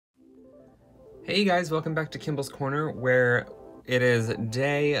Hey you guys, welcome back to Kimball's Corner, where it is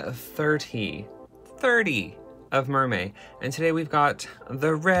day 30 of MerMay, and today we've got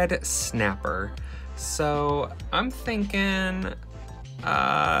the red snapper. So I'm thinking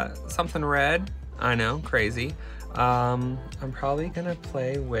something red. I know, crazy. I'm probably gonna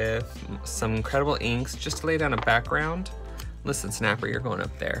play with some Inkredible Inks just to lay down a background. Listen, Snapper, you're going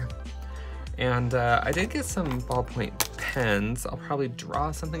up there. And I did get some ballpoint pens. I'll probably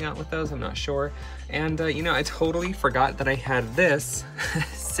draw something out with those, I'm not sure. And you know, I totally forgot that I had this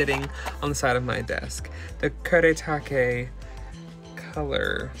sitting on the side of my desk. The Kuretake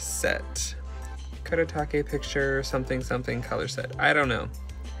color set. Kuretake picture something something color set. I don't know.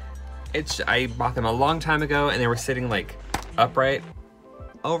 I bought them a long time ago and they were sitting like upright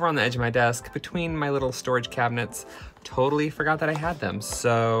over on the edge of my desk between my little storage cabinets. Totally forgot that I had them.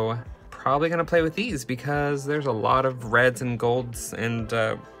 So probably gonna play with these because there's a lot of reds and golds and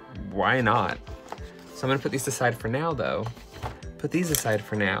why not? So I'm gonna put these aside for now though. Put these aside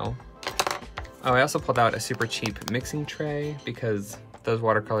for now. Oh, I also pulled out a super cheap mixing tray because those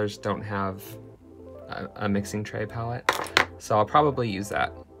watercolors don't have a mixing tray palette. So I'll probably use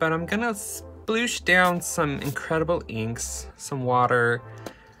that. But I'm gonna sploosh down some Inkredible Inks, some water,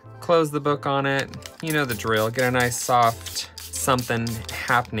 close the book on it. You know the drill, get a nice soft something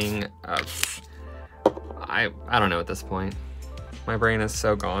happening. I don't know at this point. My brain is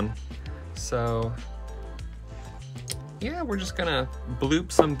so gone. So yeah, we're just gonna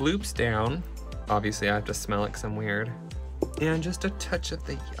bloop some bloops down. Obviously I have to smell it because I'm weird. And just a touch of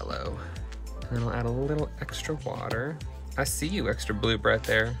the yellow. And then I'll add a little extra water. I see you, extra bloop right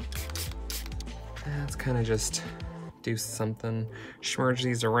there. Let's kind of just do something. Smudge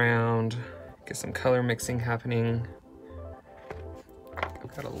these around. Get some color mixing happening.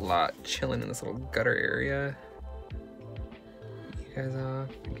 I've got a lot chilling in this little gutter area. You guys off,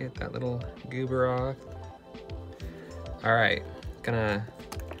 get that little goober off. All right, gonna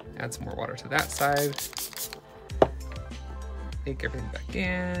add some more water to that side. Take everything back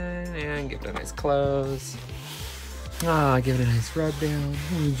in and give it a nice close. Give it a nice rub down.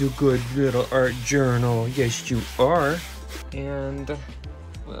 You're a good little art journal. Yes, you are. And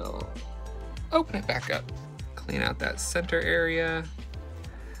we'll open it back up. Clean out that center area.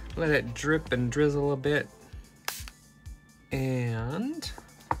 Let it drip and drizzle a bit. And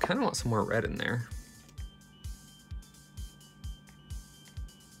I kind of want some more red in there.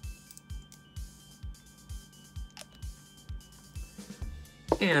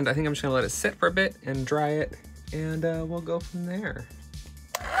 And I think I'm just gonna let it sit for a bit and dry it, and we'll go from there.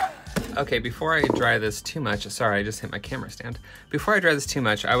 Okay, before I dry this too much, sorry, I just hit my camera stand. Before I dry this too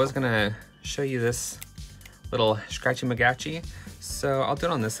much, I was gonna show you this little scratchy magachi. So I'll do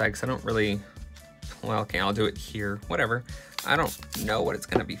it on this side because I don't really, well, okay, I'll do it here, whatever. I don't know what it's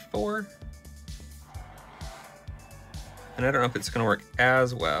gonna be for. And I don't know if it's gonna work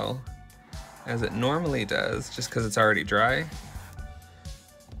as well as it normally does, just because it's already dry.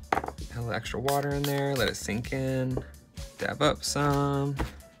 Add a little extra water in there, let it sink in, dab up some.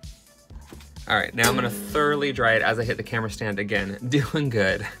 All right, now I'm gonna thoroughly dry it as I hit the camera stand again. Doing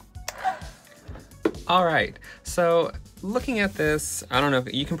good. All right, so looking at this, I don't know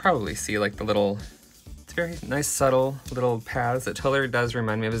if you can probably see like the little, it's very nice, subtle little paths. It totally does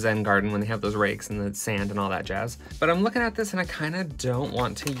remind me of a Zen garden when they have those rakes and the sand and all that jazz. But I'm looking at this and I kind of don't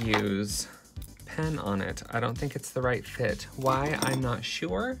want to use pen on it. I don't think it's the right fit. Why, I'm not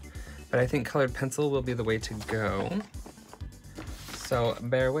sure, but I think colored pencil will be the way to go. So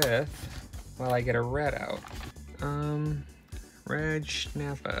bear with while I get a red out. Red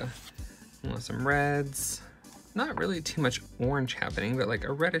snapper. I want some reds. Not really too much orange happening, but like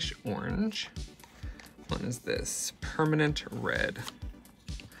a reddish orange. What is this? Permanent red.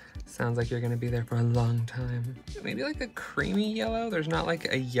 Sounds like you're gonna be there for a long time. Maybe like a creamy yellow? There's not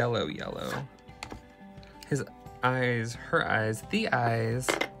like a yellow yellow. His eyes, her eyes, the eyes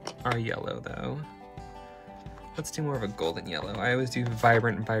are yellow though. Let's do more of a golden yellow. I always do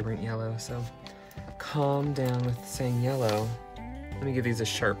vibrant yellow, so calm down with saying yellow. Let me give these a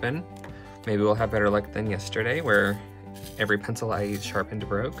sharpen. Maybe we'll have better luck than yesterday where every pencil I used sharpened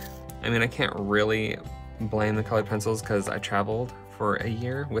broke. I mean, I can't really blame the colored pencils because I traveled for a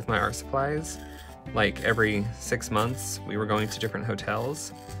year with my art supplies. Like every 6 months, we were going to different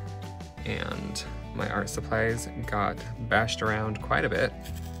hotels and my art supplies got bashed around quite a bit.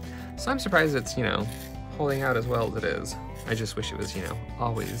 So I'm surprised it's, you know, holding out as well as it is. I just wish it was, you know,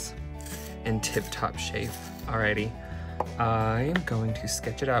 always in tip-top shape. Alrighty, I'm going to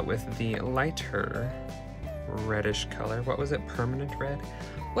sketch it out with the lighter reddish color. What was it? Permanent red?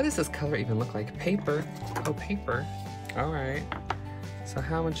 What does this color even look like? Paper. Oh, paper. All right. So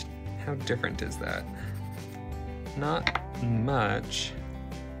how much How different is that? Not much,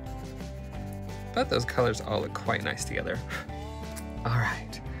 but those colors all look quite nice together. All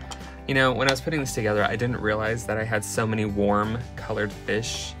right. You know, when I was putting this together, I didn't realize that I had so many warm colored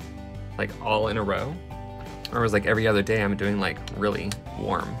fish, like all in a row. Or it was like every other day I'm doing like really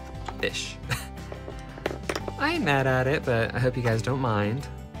warm fish. I ain't mad at it, but I hope you guys don't mind.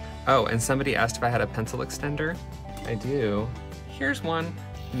 Oh, and somebody asked if I had a pencil extender. I do. Here's one.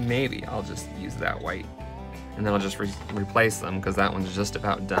 Maybe I'll just use that white. And then I'll just replace them because that one's just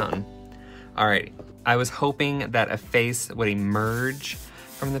about done. Alright, I was hoping that a face would emerge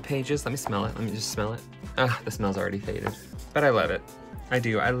from the pages. Let me smell it. Let me just smell it. Ah, the smell's already faded. But I love it. I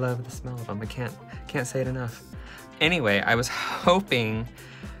do. I love the smell of them. I can't say it enough. Anyway, I was hoping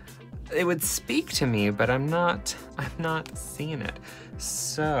it would speak to me, but I'm not seeing it.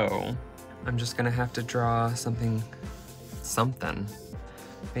 So I'm just gonna have to draw something.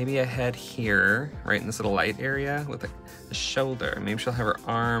 Maybe a head here, right in this little light area with a shoulder. Maybe she'll have her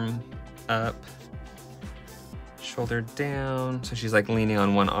arm up, shoulder down. So she's like leaning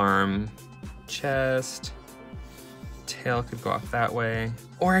on one arm, chest, tail could go off that way.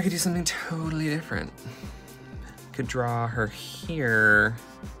 Or I could do something totally different. Could draw her here,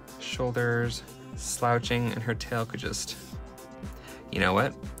 shoulders slouching, and her tail could just, you know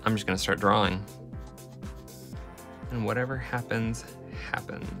what? I'm just gonna start drawing. And whatever happens,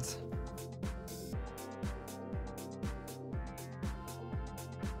 happens.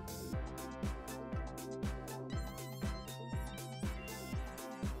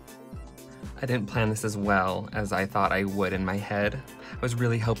 I didn't plan this as well as I thought I would in my head. I was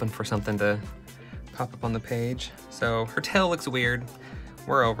really hoping for something to pop up on the page. So her tail looks weird.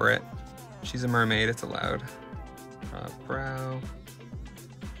 We're over it. She's a mermaid, it's allowed. Brow.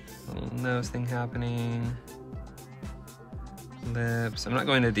 Little nose thing happening. Lips. I'm not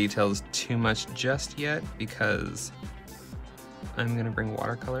going into details too much just yet because I'm gonna bring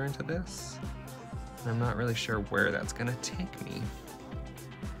watercolor into this. And I'm not really sure where that's gonna take me.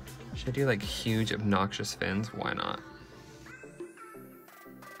 Should I do like huge obnoxious fins? Why not?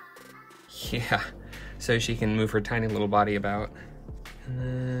 Yeah, so she can move her tiny little body about. And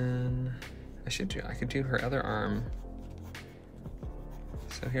then I could do her other arm.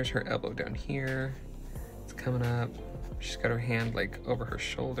 So here's her elbow down here. It's coming up. She's got her hand like over her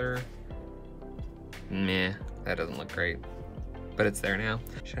shoulder. Meh, that doesn't look great, but it's there now.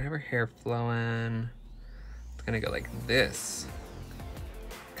 Should I have her hair flowing? It's gonna go like this,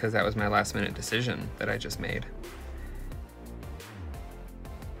 because that was my last minute decision that I just made.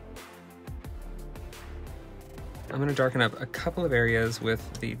 I'm gonna darken up a couple of areas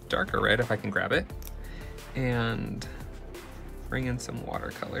with the darker red if I can grab it, and bring in some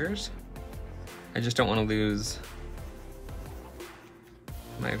watercolors. I just don't want to lose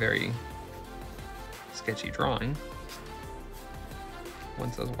my very sketchy drawing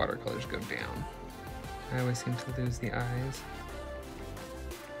once those watercolors go down. I always seem to lose the eyes.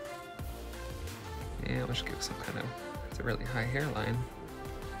 Yeah, let's give some kind of, it's a really high hairline.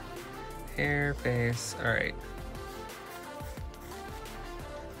 Hair, face, all right.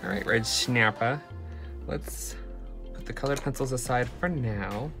 All right, Red Snapper. Let's put the colored pencils aside for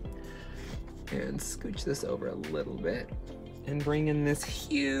now and scooch this over a little bit and bring in this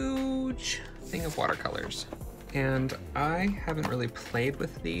huge thing of watercolors. And I haven't really played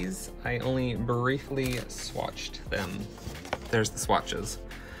with these. I only briefly swatched them. There's the swatches.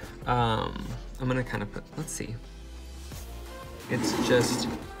 I'm gonna kind of put, let's see. It's just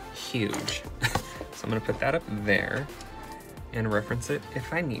huge. So I'm gonna put that up there and reference it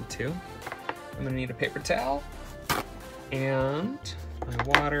if I need to. I'm gonna need a paper towel and my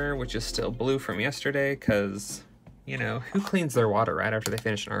water, which is still blue from yesterday, because, you know, who cleans their water right after they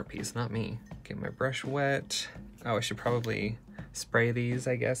finish an art piece? Not me. Get my brush wet. Oh, I should probably spray these,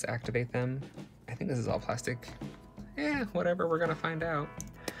 I guess, activate them. I think this is all plastic. Yeah, whatever, we're gonna find out.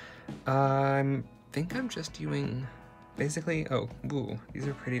 I think I'm just doing, basically, oh, ooh, these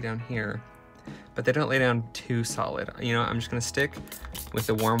are pretty down here, but they don't lay down too solid. You know, I'm just gonna stick with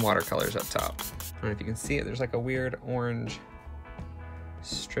the warm watercolors up top. I don't know if you can see it, there's like a weird orange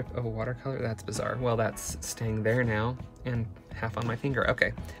strip of watercolor. That's bizarre. Well, that's staying there now and half on my finger.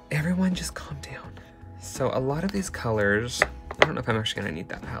 Okay, everyone just calm down. So a lot of these colors, I don't know if I'm actually gonna need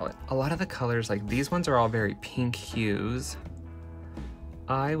that palette. A lot of the colors, like these ones are all very pink hues.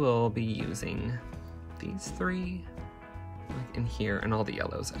 I will be using these three like in here and all the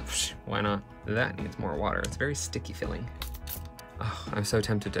yellows. Why not? That needs more water. It's very sticky feeling. Oh, I'm so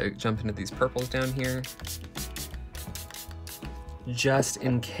tempted to jump into these purples down here. Just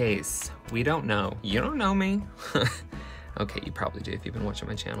in case. We don't know. You don't know me. Okay, you probably do if you've been watching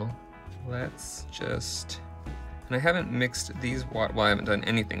my channel. let's just, and I haven't mixed these, well, I haven't done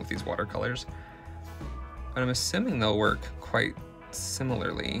anything with these watercolors, but I'm assuming they'll work quite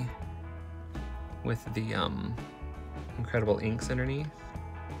similarly with the Inkredible Inks underneath.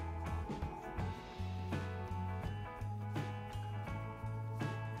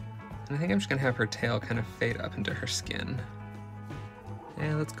 And I think I'm just gonna have her tail kind of fade up into her skin.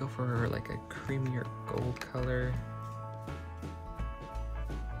 And let's go for like a creamier gold color.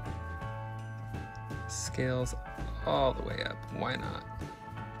 Scales all the way up, why not?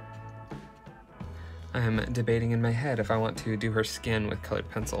 I'm debating in my head if I want to do her skin with colored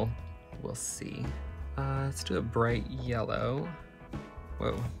pencil. We'll see. Let's do a bright yellow.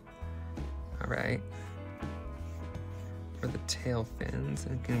 Whoa. All right. For the tail fins,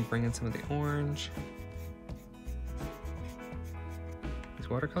 and can bring in some of the orange. These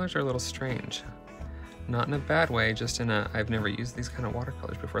watercolors are a little strange. Not in a bad way, just in a, I've never used these kind of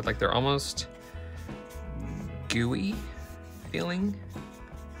watercolors before. Like they're almost gooey feeling.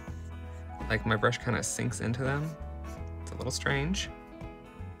 Like my brush kind of sinks into them. It's a little strange.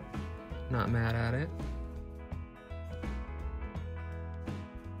 Not mad at it.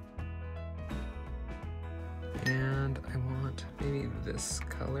 And I want maybe this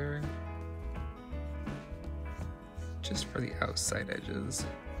color just for the outside edges.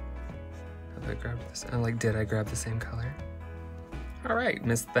 Have I grabbed this? Oh, like, did I grab the same color? All right,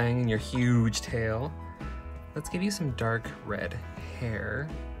 Miss Thang and your huge tail. Let's give you some dark red hair.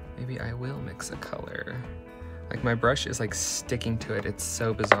 Maybe I will mix a color. Like my brush is like sticking to it. It's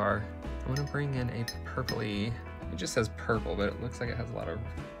so bizarre. I want to bring in a purpley. It just says purple, but it looks like it has a lot of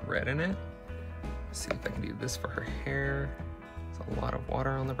red in it. Let's see if I can do this for her hair. There's a lot of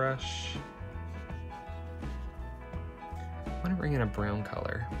water on the brush. I want to bring in a brown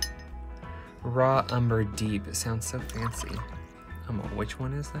color. Raw Umber Deep. It sounds so fancy. Which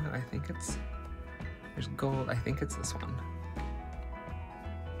one is that? I think it's, there's gold. I think it's this one.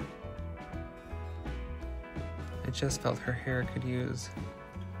 I just felt her hair could use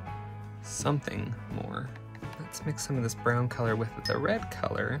something more. Let's mix some of this brown color with the red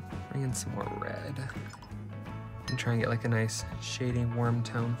color. Bring in some more red. And try and get like a nice shady warm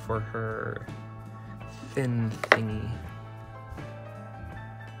tone for her fin thingy.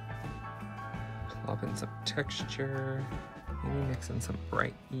 Plop in some texture. Maybe mix in some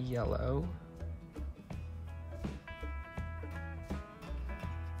bright yellow.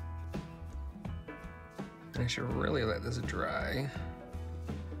 I should really let this dry.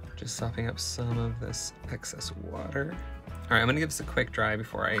 Just sopping up some of this excess water. All right, I'm gonna give this a quick dry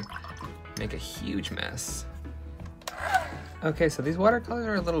before I make a huge mess. Okay, so these watercolors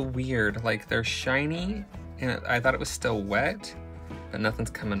are a little weird. Like they're shiny, and I thought it was still wet, but nothing's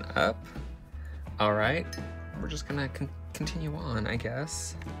coming up. All right, we're just gonna continue on, I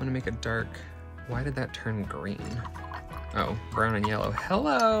guess. I'm gonna make a dark, why did that turn green? Oh, brown and yellow,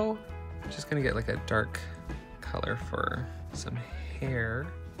 hello! Just gonna get like a dark color for some hair,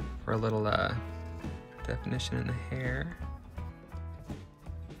 for a little definition in the hair.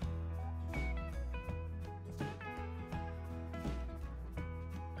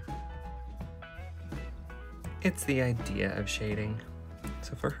 It's the idea of shading.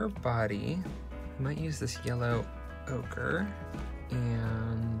 So for her body, I might use this yellow ochre,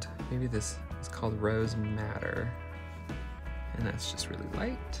 and maybe this is called Rose Madder, and that's just really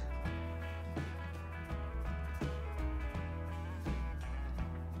light.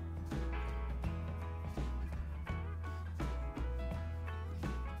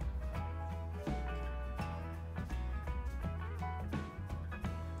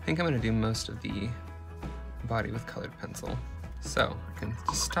 I think I'm going to do most of the body with colored pencil. So I can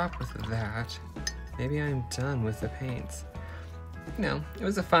stop with that. Maybe I'm done with the paints. You know, it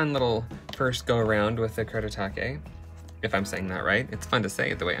was a fun little first go around with the Kurtake, if I'm saying that right. It's fun to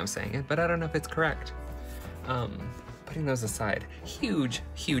say it the way I'm saying it, but I don't know if it's correct. Putting those aside, huge,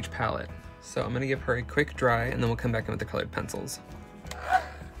 huge palette. So I'm gonna give her a quick dry and then we'll come back in with the colored pencils.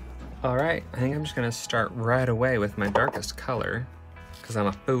 All right, I think I'm just gonna start right away with my darkest color, because I'm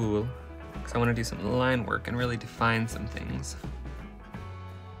a fool, because I want to do some line work and really define some things.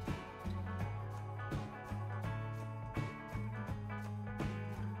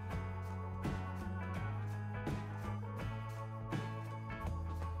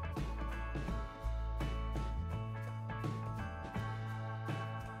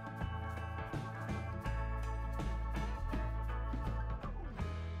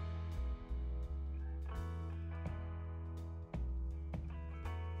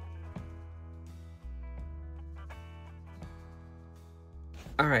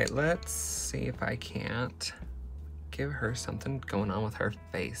 All right, let's see if I can't give her something going on with her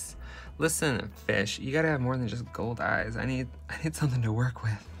face. Listen, fish, you gotta have more than just gold eyes. I need something to work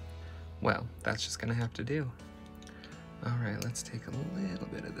with. Well, that's just gonna have to do. All right, let's take a little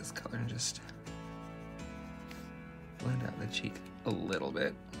bit of this color and just blend out the cheek a little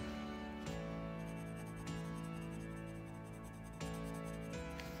bit.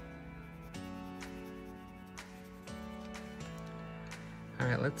 All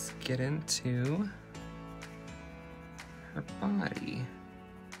right, let's get into her body.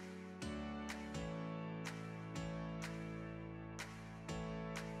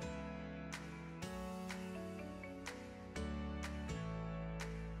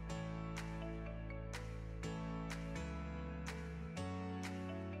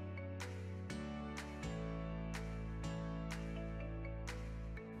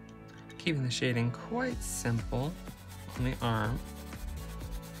 Keeping the shading quite simple on the arm.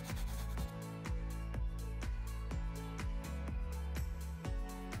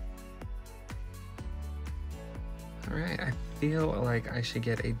 All right, I feel like I should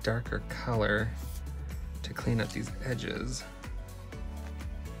get a darker color to clean up these edges.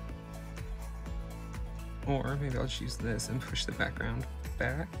 Or maybe I'll just use this and push the background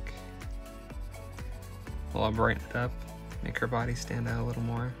back. Well, I'll brighten it up, make her body stand out a little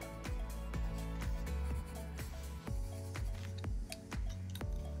more.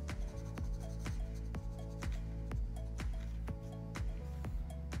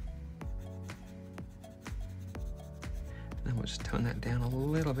 Then we'll just tone that down a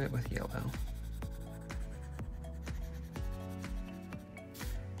little bit with yellow.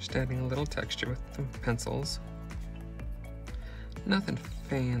 Just adding a little texture with the pencils. Nothing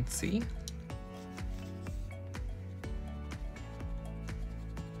fancy.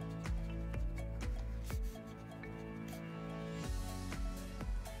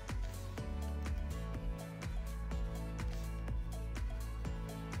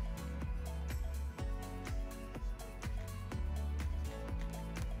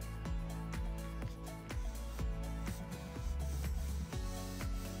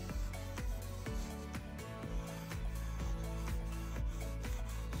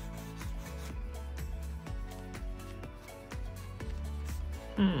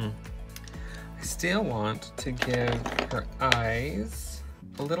 I still want to give her eyes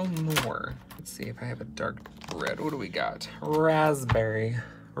a little more. Let's see if I have a dark red. What do we got? Raspberry.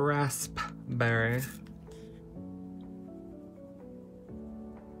 Raspberry.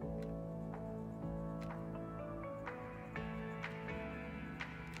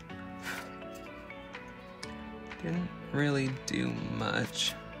 Didn't really do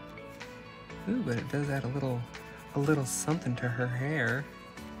much. Ooh, but it does add a little something to her hair.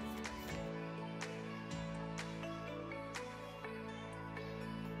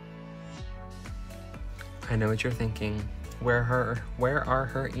 I know what you're thinking. Where are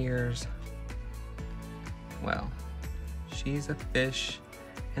her ears? Well, she's a fish,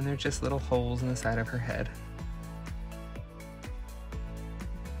 and they're just little holes in the side of her head.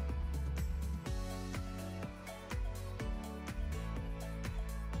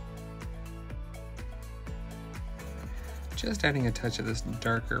 Just adding a touch of this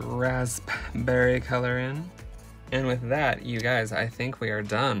darker raspberry color in. And with that, you guys, I think we are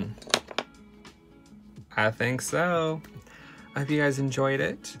done. I think so. I hope you guys enjoyed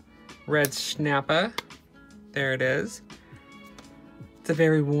it. Red Snapper, there it is. It's a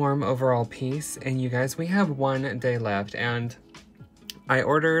very warm overall piece, and you guys, we have 1 day left, and I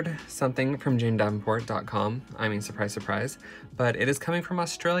ordered something from JaneDavenport.com. I mean, surprise, surprise, but it is coming from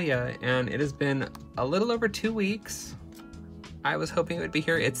Australia, and it has been a little over 2 weeks. I was hoping it would be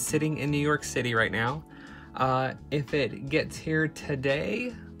here. It's sitting in New York City right now. If it gets here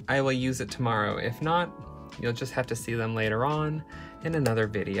today, I will use it tomorrow. If not, you'll just have to see them later on in another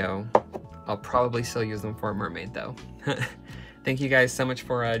video. I'll probably still use them for Mermaid though. Thank you guys so much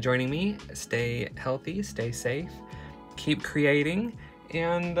for joining me. Stay healthy, stay safe, keep creating,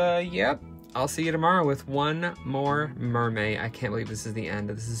 and yep, I'll see you tomorrow with one more Mermaid. I can't believe this is the end.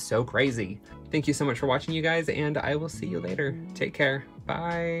 This is so crazy. Thank you so much for watching, you guys, and I will see you later. Take care.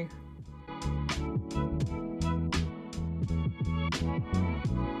 Bye.